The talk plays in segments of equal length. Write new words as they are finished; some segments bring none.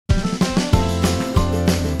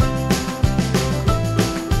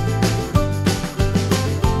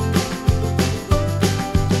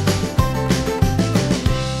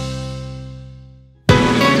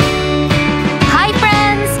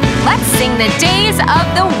the days of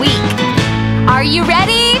the week. Are you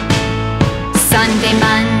ready? Sunday,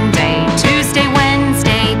 Monday, Tuesday,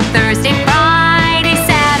 Wednesday, Thursday, Friday,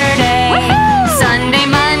 Saturday. Sunday,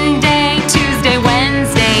 Monday, Tuesday,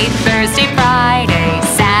 Wednesday, Thursday, Friday,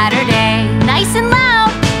 Saturday. Nice and loud.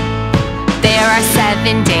 There are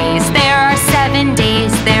 7 days, there are 7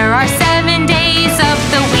 days, there are 7 days of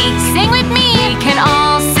the week. Sing with me. We can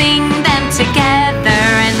all sing them together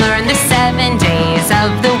and learn the 7 days of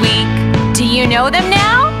the week. Do you know them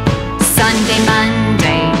now? Sunday,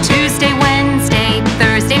 Monday, Tuesday, Wednesday,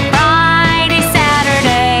 Thursday, Friday,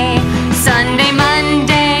 Saturday. Sunday,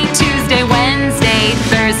 Monday, Tuesday, Wednesday,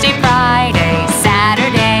 Thursday, Friday,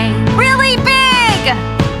 Saturday. Really big!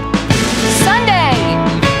 Sunday,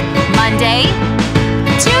 Monday,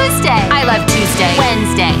 Tuesday. I love Tuesday.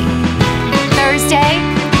 Wednesday, Thursday,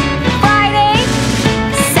 Friday,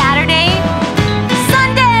 Saturday,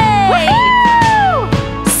 Sunday. Woohoo!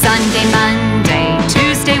 Sunday, Monday,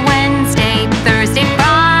 Tuesday, Wednesday, Thursday,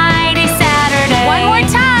 Friday, Saturday. One more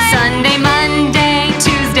time. Sunday, Monday,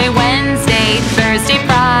 Tuesday, Wednesday, Thursday,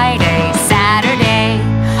 Friday, Saturday.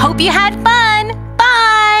 Hope you had fun.